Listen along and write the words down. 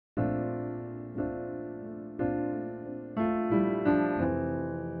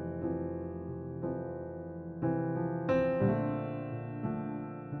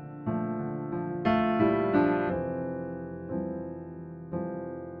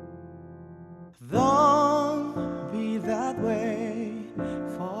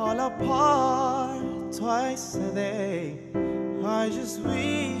apart twice a day. I just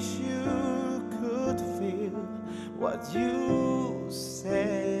wish you could feel what you say.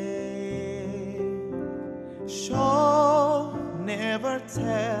 Show, never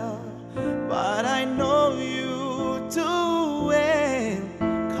tell, but I know you too well.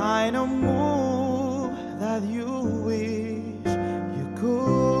 Kind of move that you wish you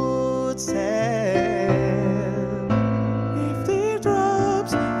could say. If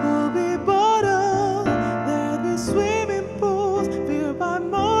teardrops could be bottled, there'd be swimming pools filled by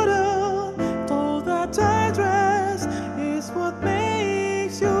motor. Told that tight dress is what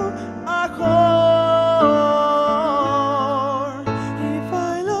makes you a whore. If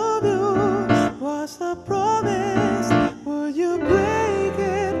I love you, what's the promise? Would you break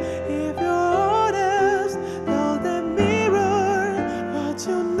it if you're honest? Tell the mirror what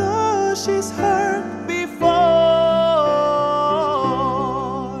you know she's hurt before.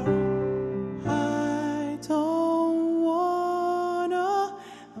 I don't wanna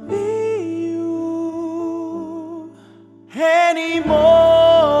be you anymore.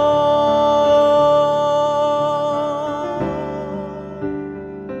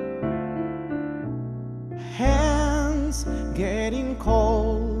 Hands getting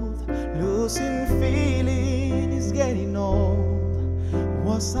cold, losing feeling is getting old.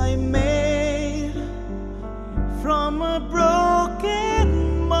 Was I made from a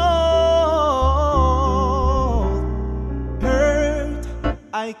broken mold? Hurt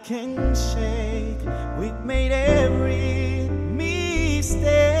I can shake, we made every